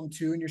problem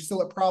two and you're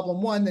still at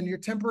problem one, then your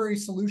temporary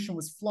solution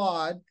was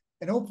flawed.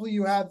 And hopefully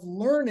you have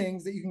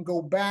learnings that you can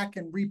go back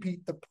and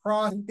repeat the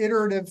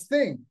iterative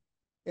thing.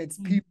 It's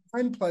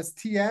P1 plus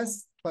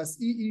TS plus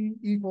EE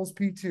equals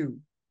P2.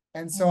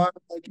 And so I'm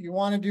like, you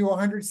want to do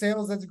 100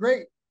 sales? That's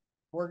great.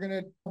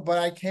 But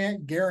I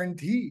can't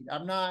guarantee. I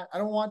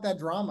don't want that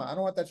drama. I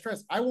don't want that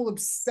stress. I will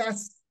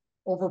obsess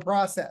over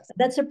process.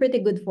 That's a pretty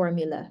good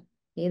formula.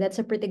 Okay, that's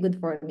a pretty good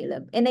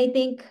formula. And I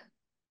think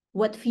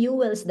what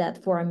fuels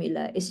that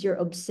formula is your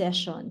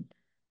obsession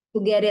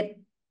to get it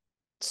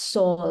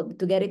solved,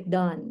 to get it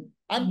done.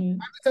 I'm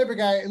the type of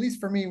guy, at least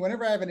for me,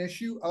 whenever I have an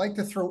issue, I like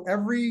to throw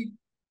every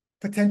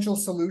potential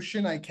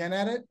solution I can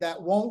at it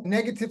that won't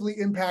negatively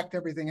impact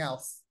everything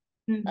else.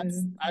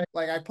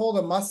 I pulled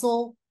a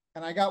muscle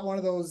and I got one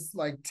of those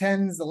like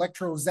TENS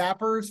electro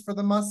zappers for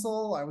the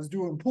muscle. I was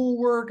doing pool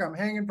work. I'm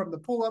hanging from the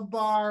pull-up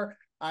bar.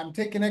 I'm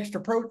taking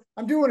extra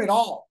I'm doing it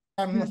all.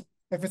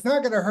 If it's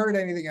not going to hurt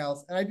anything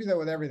else, and I do that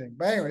with everything.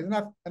 But anyways,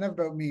 enough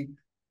about me.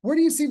 Where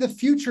do you see the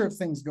future of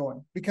things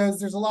going? Because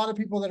there's a lot of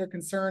people that are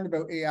concerned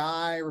about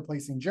AI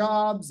replacing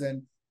jobs.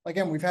 And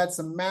again, we've had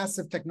some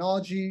massive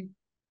technology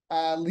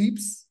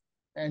leaps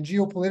and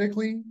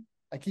geopolitically,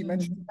 I keep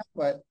mentioning that,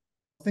 but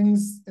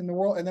things in the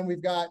world. And then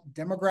we've got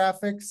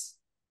demographics.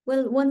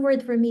 Well, one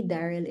word for me,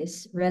 Daryl,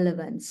 is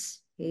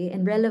relevance. Okay.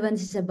 And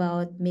relevance is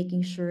about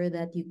making sure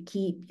that you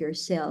keep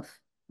yourself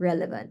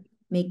relevant,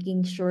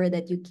 making sure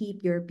that you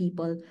keep your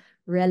people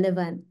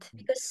relevant.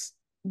 Because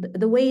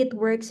the way it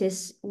works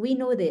is we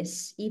know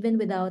this, even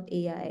without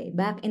AI.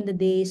 Back in the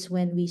days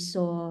when we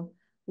saw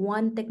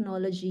one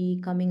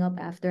technology coming up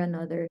after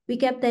another, we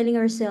kept telling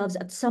ourselves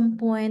at some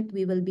point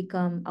we will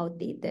become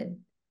outdated.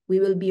 We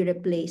will be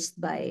replaced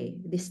by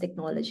these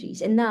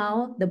technologies. And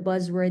now the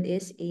buzzword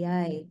is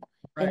AI.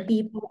 Right. And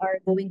people are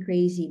going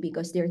crazy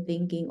because they're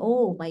thinking,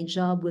 oh, my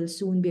job will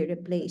soon be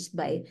replaced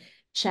by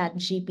Chat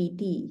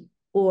GPT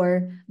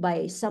or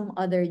by some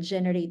other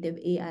generative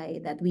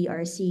AI that we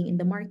are seeing in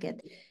the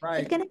market.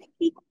 Right. It can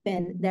actually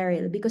happen,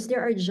 Daryl, because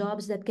there are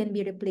jobs that can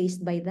be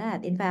replaced by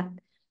that. In fact,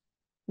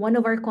 one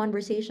of our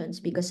conversations,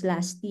 because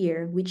last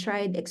year we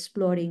tried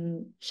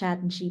exploring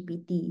Chat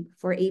GPT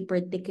for a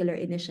particular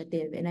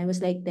initiative. And I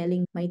was like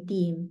telling my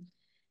team,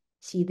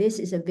 see, this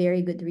is a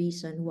very good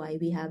reason why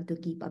we have to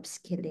keep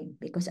upskilling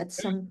because at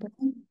some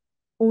point,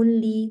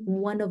 only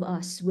one of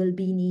us will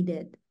be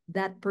needed.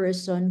 That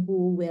person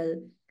who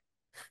will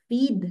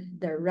feed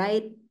the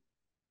right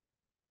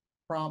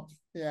prompt.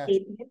 Yeah.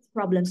 Statements,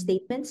 problem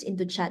statements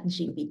into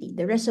ChatGPT.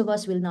 The rest of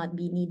us will not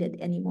be needed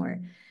anymore.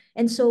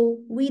 And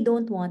so we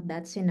don't want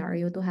that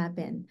scenario to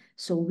happen.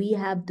 So we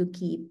have to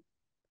keep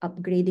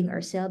upgrading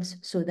ourselves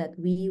so that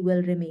we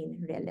will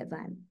remain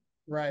relevant.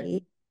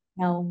 Right. Okay.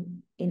 Now,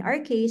 in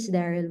our case,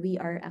 Daryl, we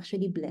are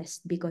actually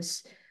blessed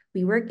because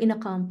we work in a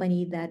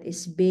company that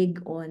is big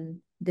on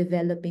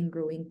developing,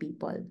 growing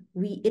people.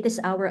 It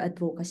is our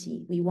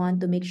advocacy. We want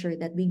to make sure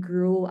that we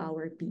grow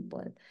our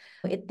people.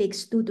 It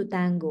takes two to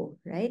tango,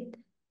 right?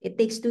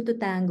 It takes two to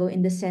tango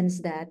in the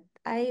sense that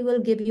I will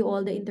give you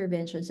all the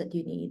interventions that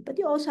you need, but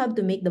you also have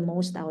to make the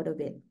most out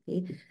of it.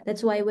 Okay.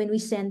 That's why when we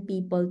send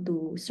people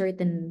to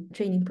certain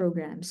training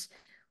programs,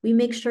 we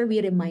make sure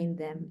we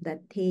remind them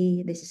that,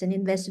 hey, this is an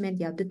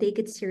investment. You have to take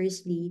it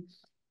seriously.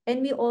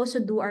 And we also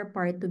do our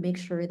part to make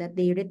sure that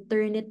they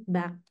return it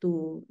back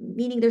to,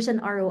 meaning there's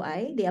an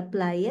ROI, they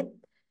apply it,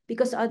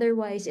 because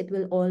otherwise it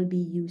will all be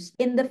used.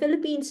 In the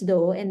Philippines,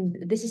 though, and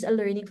this is a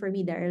learning for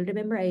me, Daryl,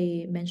 remember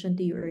I mentioned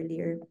to you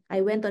earlier,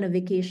 I went on a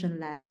vacation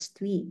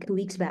last week, 2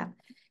 weeks back.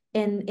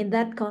 And in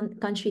that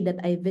country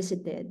that I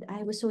visited,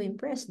 I was so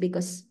impressed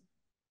because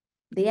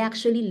they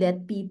actually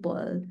let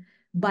people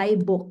buy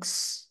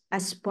books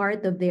as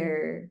part of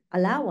their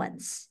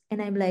allowance.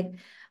 And I'm like,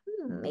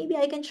 maybe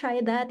I can try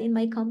that in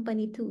my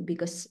company too,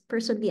 because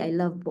personally, I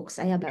love books.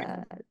 I have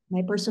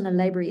my personal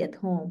library at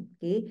home.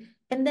 Okay.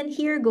 And then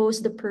here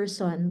goes the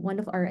person, one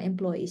of our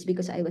employees,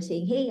 because I was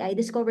saying, hey, I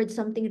discovered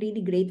something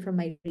really great from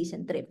my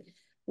recent trip.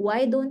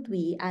 Why don't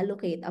we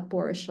allocate a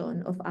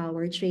portion of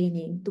our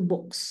training to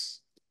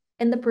books?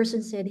 And the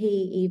person said,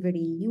 hey, Avery,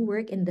 you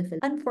work in the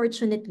Philippines.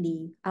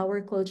 Unfortunately, our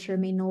culture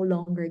may no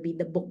longer be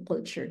the book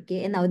culture.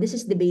 Okay. And now this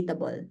is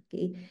debatable.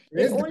 Okay. It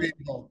is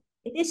debatable.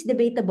 It is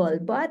debatable,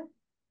 but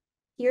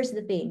here's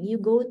the thing. You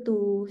go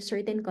to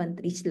certain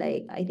countries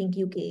like I think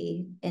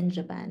UK and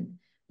Japan,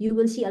 you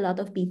will see a lot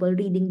of people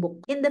reading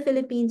books. In the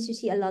Philippines, you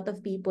see a lot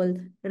of people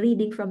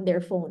reading from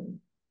their phone.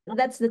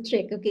 That's the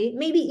trick, okay?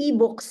 Maybe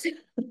ebooks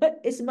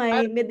is I,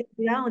 my middle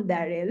ground,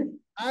 Daryl.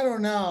 I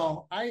don't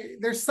know.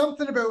 There's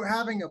something about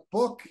having a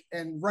book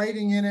and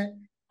writing in it.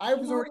 I I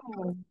was already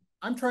know.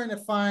 I'm trying to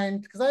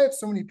find because I have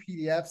so many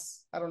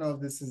PDFs. I don't know if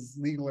this is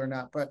legal or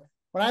not, but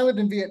when I lived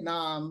in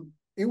Vietnam,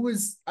 it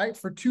was I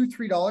for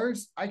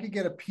 $2-3, I could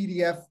get a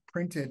PDF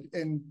printed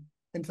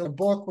into a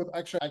book with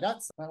actually I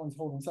got that one's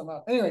holding something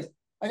up. Anyways,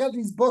 I got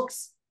these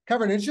books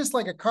covered. It's just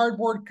like a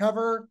cardboard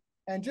cover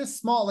and just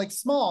small, like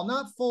small,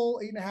 not full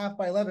 8.5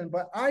 by 11,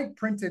 but I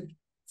printed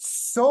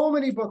so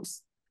many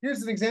books.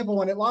 Here's an example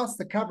when it lost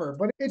the cover,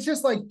 but it's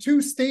just like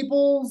two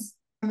staples.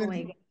 And Oh then, my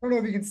I God. don't know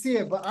if you can see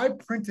it, but I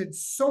printed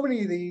so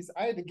many of these.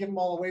 I had to give them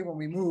all away when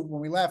we moved,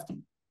 when we left.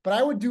 But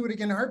I would do it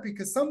again in a heartbeat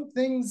because some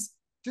things,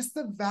 just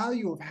the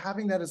value of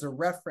having that as a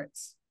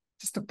reference,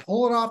 just to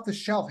pull it off the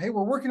shelf. Hey,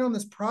 we're working on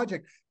this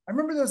project. I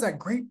remember there was that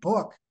great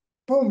book.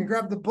 Boom, you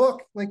grab the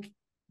book. Like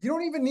you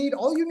don't even need,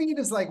 all you need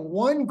is like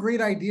one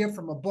great idea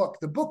from a book.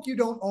 The book you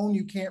don't own,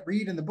 you can't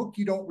read, and the book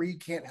you don't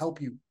read can't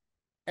help you.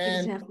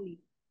 And Exactly.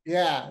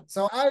 yeah,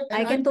 so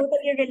I can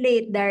totally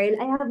relate, Daryl.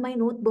 I have my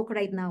notebook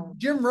right now.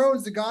 Jim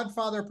Rohn's the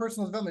godfather of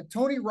personal development.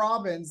 Tony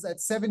Robbins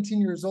at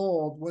 17 years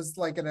old was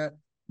like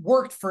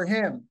worked for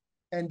him.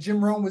 And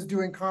Jim Rohn was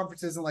doing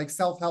conferences and like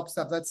self-help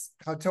stuff. That's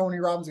how Tony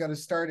Robbins got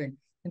his starting.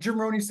 And Jim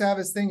Rohn used to have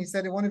his thing. He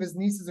said one of his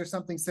nieces or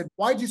something said,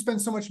 why'd you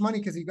spend so much money?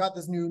 Because he got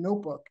this new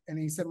notebook. And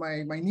he said,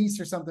 my niece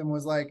or something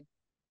was like,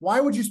 why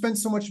would you spend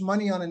so much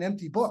money on an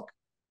empty book?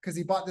 Because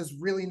he bought this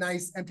really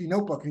nice empty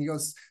notebook. And he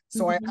goes,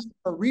 so I have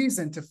a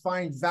reason to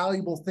find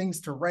valuable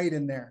things to write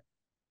in there.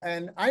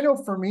 And I know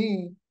for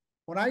me,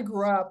 when I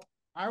grew up,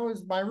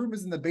 my room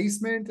was in the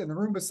basement, and the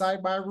room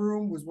beside my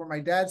room was where my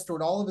dad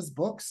stored all of his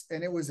books,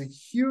 and it was a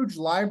huge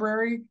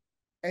library.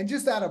 And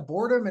just out of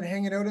boredom and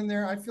hanging out in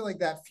there, I feel like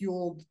that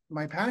fueled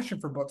my passion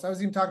for books. I was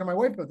even talking to my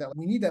wife about that.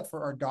 We need that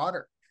for our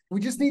daughter.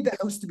 We just need the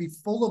house to be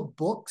full of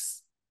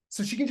books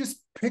so she can just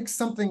pick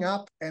something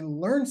up and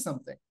learn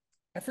something.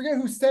 I forget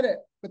who said it,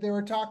 but they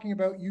were talking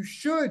about you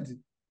should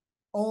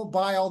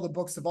buy all the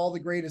books of all the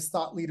greatest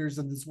thought leaders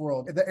of this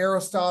world, the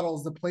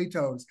Aristotles, the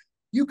Platos.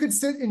 You could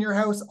sit in your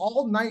house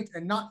all night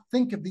and not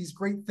think of these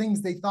great things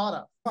they thought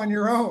of on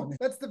your own.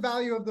 That's the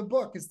value of the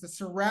book, is to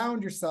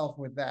surround yourself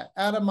with that.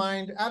 Out of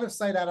mind, out of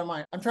sight, out of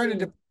mind. I'm trying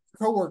to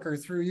coworker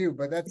through you,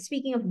 but that's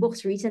Speaking of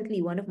books,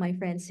 recently one of my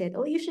friends said,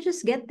 oh, you should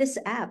just get this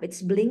app.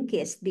 It's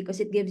Blinkist because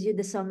it gives you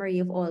the summary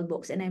of all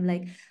books. And I'm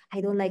like, I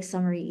don't like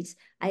summaries.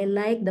 I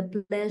like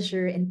the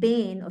pleasure and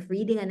pain of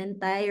reading an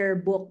entire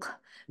book,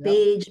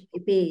 page by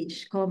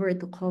page, cover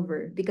to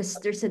cover, because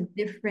there's a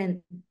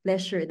different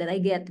pleasure that I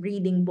get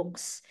reading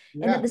books.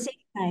 And at yeah. the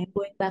same time,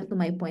 going back to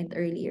my point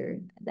earlier,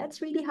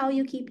 that's really how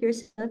you keep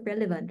yourself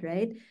relevant,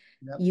 right?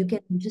 Yep. You can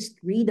just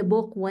read a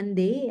book one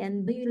day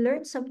and you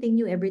learn something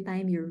new every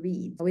time you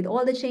read. With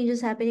all the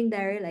changes happening,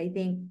 Daryl, I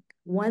think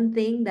one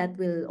thing that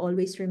will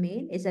always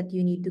remain is that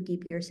you need to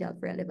keep yourself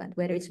relevant,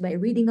 whether it's by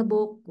reading a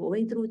book,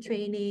 going through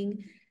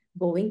training,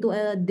 going to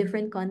a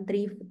different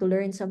country to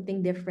learn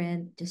something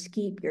different. Just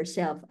keep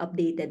yourself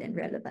updated and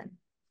relevant.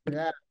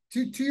 Yeah.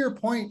 To your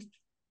point,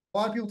 A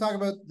lot of people talk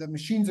about the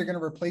machines are going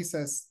to replace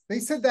us. They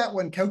said that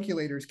when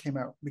calculators came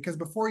out, because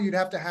before you'd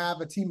have to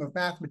have a team of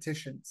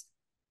mathematicians.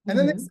 And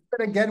then they said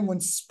it again when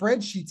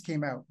spreadsheets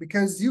came out,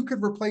 because you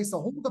could replace a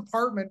whole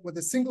department with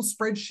a single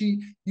spreadsheet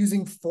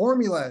using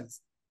formulas.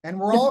 And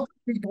we're all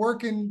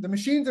working, the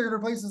machines are going to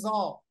replace us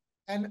all.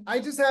 And I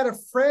just had a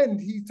friend,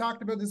 he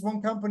talked about this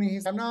one company.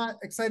 He's, I'm not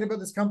excited about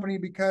this company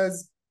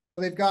because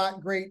they've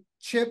got great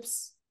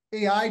chips,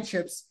 AI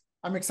chips.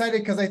 I'm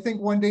excited because I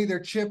think one day their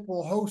chip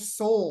will host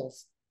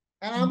souls.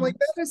 And I'm like,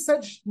 that is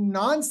such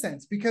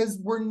nonsense, because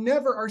we're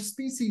never, our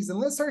species,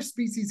 unless our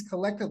species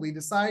collectively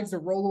decides to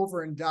roll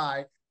over and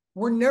die,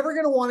 we're never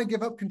going to want to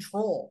give up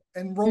control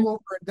and roll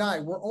over and die.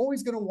 We're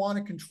always going to want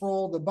to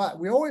control the bus.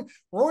 We're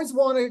always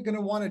going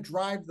to want to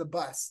drive the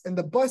bus, and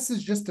the bus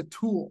is just a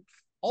tool.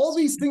 All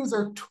these things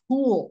are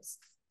tools.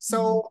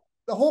 So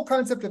the whole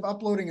concept of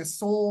uploading a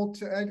soul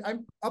to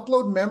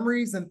upload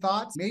memories and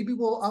thoughts, maybe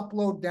we'll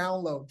upload,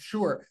 download,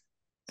 sure.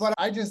 But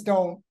I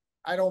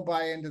don't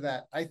buy into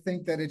that. I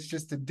think that it's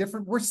just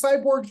we're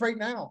cyborgs right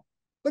now.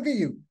 Look at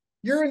you.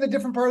 You're in a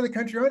different part of the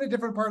country. I'm in a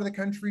different part of the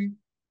country.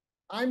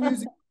 I'm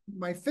using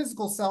my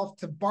physical self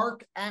to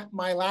bark at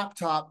my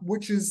laptop,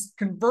 which is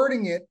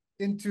converting it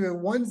into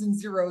ones and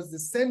zeros to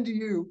send to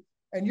you.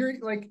 And you're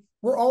like,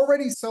 we're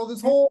already, so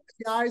this whole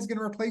AI is going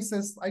to replace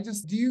us.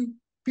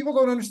 People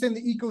don't understand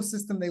the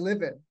ecosystem they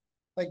live in.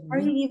 Like, Are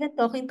you even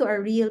talking to a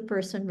real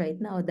person right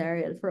now,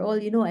 Daryl? For all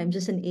you know, I'm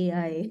just an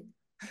AI.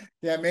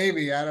 yeah,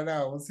 maybe. I don't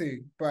know. We'll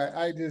see. But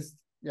I did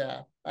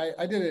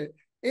it.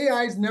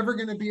 AI is never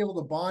going to be able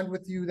to bond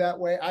with you that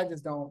way. I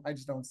just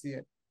don't see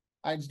it.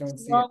 I just don't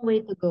see it. Long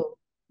way to go.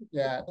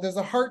 Yeah. There's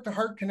a heart to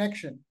heart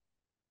connection.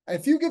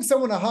 If you give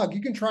someone a hug,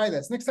 you can try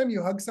this. Next time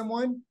you hug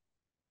someone,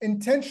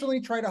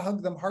 intentionally try to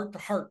hug them heart to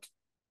heart,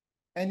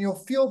 and you'll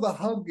feel the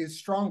hug is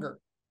stronger.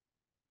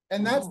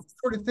 And that's the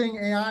sort of thing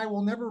AI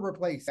will never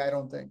replace, I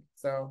don't think.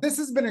 So this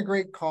has been a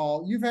great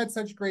call. You've had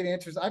such great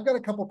answers. I've got a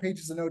couple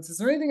pages of notes. Is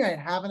there anything I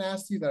haven't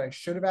asked you that I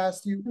should have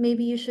asked you?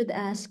 Maybe you should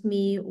ask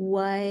me,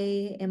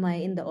 why am I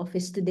in the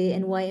office today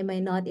and why am I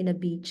not in a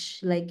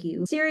beach like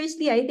you?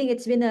 Seriously, I think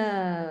it's been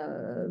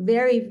a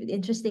very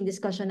interesting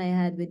discussion I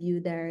had with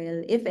you,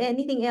 Daryl. If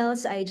anything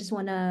else, I just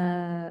want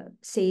to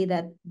say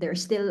that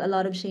there's still a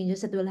lot of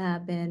changes that will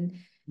happen.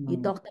 You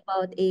talked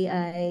about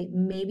AI.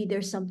 Maybe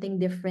there's something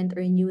different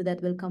or new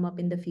that will come up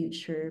in the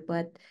future.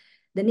 But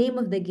the name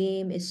of the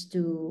game is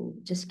to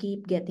just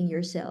keep getting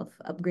yourself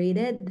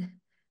upgraded,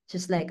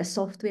 just like a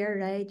software,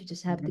 right? You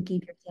just have to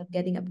keep yourself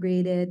getting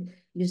upgraded.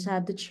 You just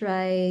have to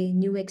try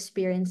new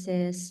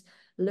experiences,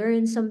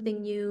 learn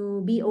something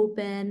new, be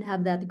open,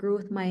 have that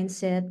growth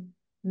mindset.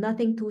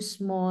 Nothing too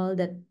small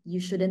that you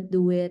shouldn't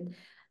do it,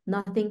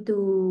 nothing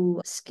too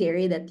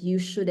scary that you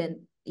shouldn't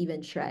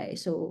even try.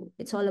 So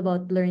it's all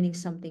about learning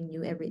something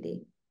new every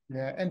day.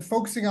 Yeah, and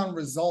focusing on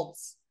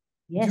results.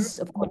 Do Yes,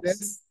 of course.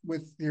 this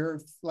with your,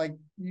 like,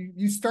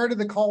 you started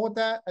the call with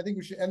that. I think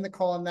we should end the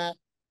call on that.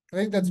 I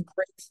think that's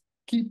great.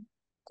 Keep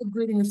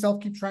upgrading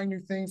yourself, keep trying new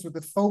things with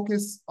a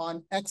focus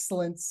on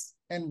excellence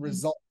and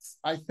results.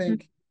 I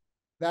think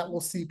that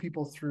will see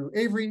people through.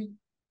 Avery,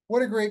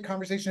 what a great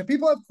conversation. If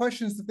people have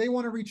questions, if they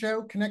want to reach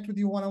out, connect with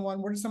you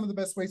one-on-one, what are some of the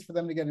best ways for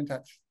them to get in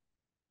touch?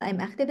 I'm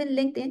active in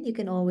LinkedIn. You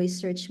can always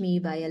search me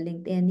via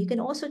LinkedIn. You can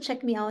also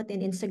check me out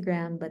in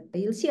Instagram, but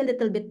you'll see a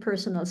little bit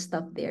personal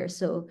stuff there.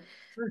 So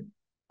Sure.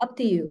 up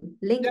to you.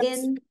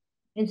 Yes. LinkedIn,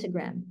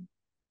 Instagram.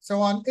 So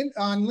on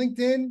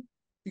LinkedIn,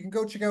 you can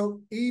go check out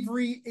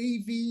Avery,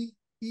 Avery,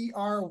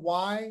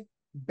 Banta,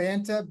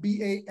 Banta.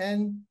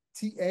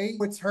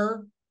 It's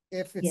her.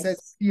 If it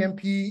says Yes.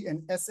 PMP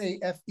and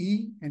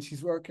SAFE, and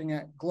she's working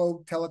at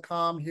Globe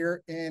Telecom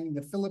here in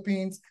the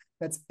Philippines.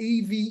 That's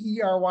Avery,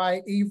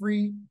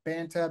 Avery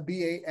Banta,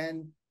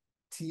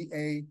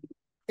 Banta.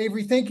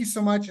 Avery, thank you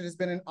so much. It has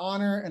been an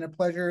honor and a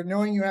pleasure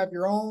knowing you have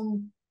your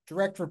own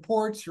direct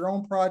reports, your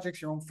own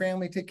projects, your own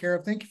family to take care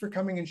of. Thank you for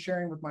coming and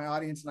sharing with my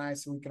audience and I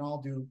so we can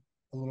all do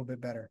a little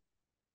bit better.